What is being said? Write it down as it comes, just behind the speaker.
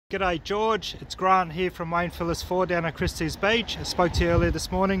G'day George, it's Grant here from Wayne Phyllis 4 down at Christie's Beach. I spoke to you earlier this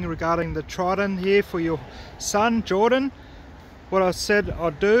morning regarding the Triton here for your son Jordan. What I said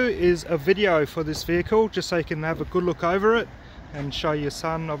I'd do is a video for this vehicle just so you can have a good look over it and show your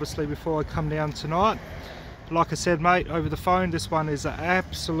son obviously before I come down tonight. Like I said mate, over the phone, this one is an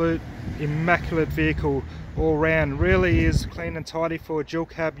absolute immaculate vehicle all round. Really is clean and tidy for a dual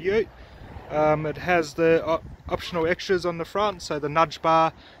cab ute. It has the optional extras on the front, so the nudge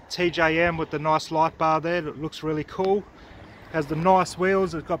bar, TJM with the nice light bar there, that looks really cool. Has the nice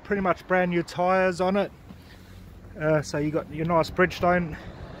wheels, it's got pretty much brand new tyres on it. So you got your nice Bridgestone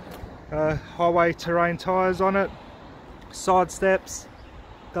highway terrain tyres on it. Side steps,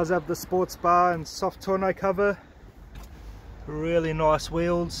 does have the sports bar and soft tonneau cover. Really nice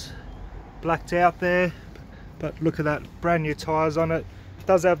wheels, blacked out there, but look at that, brand new tyres on it.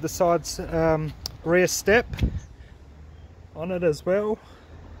 Does have the sides rear step on it as well,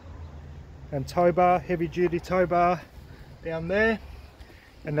 and tow bar, heavy duty tow bar down there,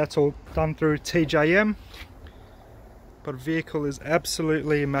 and that's all done through TJM. But the vehicle is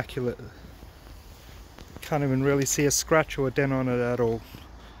absolutely immaculate. Can't even really see a scratch or a dent on it at all.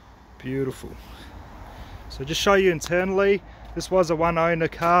 Beautiful. So just show you internally, this was a one owner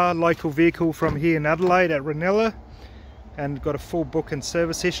car, local vehicle from here in Adelaide at Ranella, and got a full book and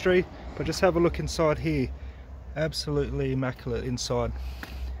service history. But just have a look inside here, absolutely immaculate inside,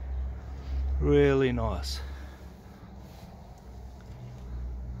 really nice.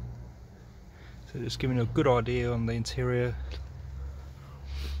 So just giving you a good idea on the interior.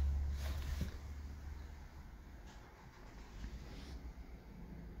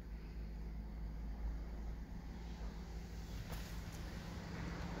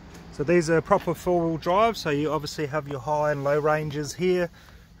 So these are proper four-wheel drive, so you obviously have your high and low ranges here.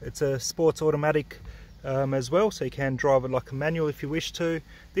 It's a sports automatic as well, so you can drive it like a manual if you wish to.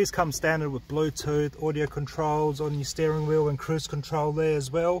 These come standard with Bluetooth, audio controls on your steering wheel and cruise control there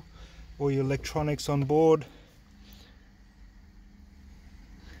as well. All your electronics on board.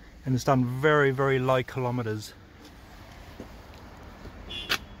 And it's done very, very low kilometers.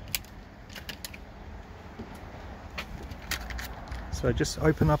 So just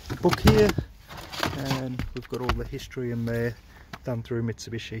open up the book here, and we've got all the history in there, done through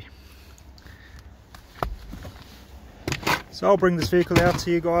Mitsubishi. So I'll bring this vehicle out to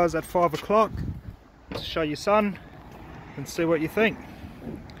you guys at 5 o'clock to show your son and see what you think.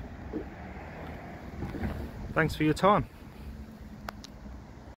 Thanks for your time.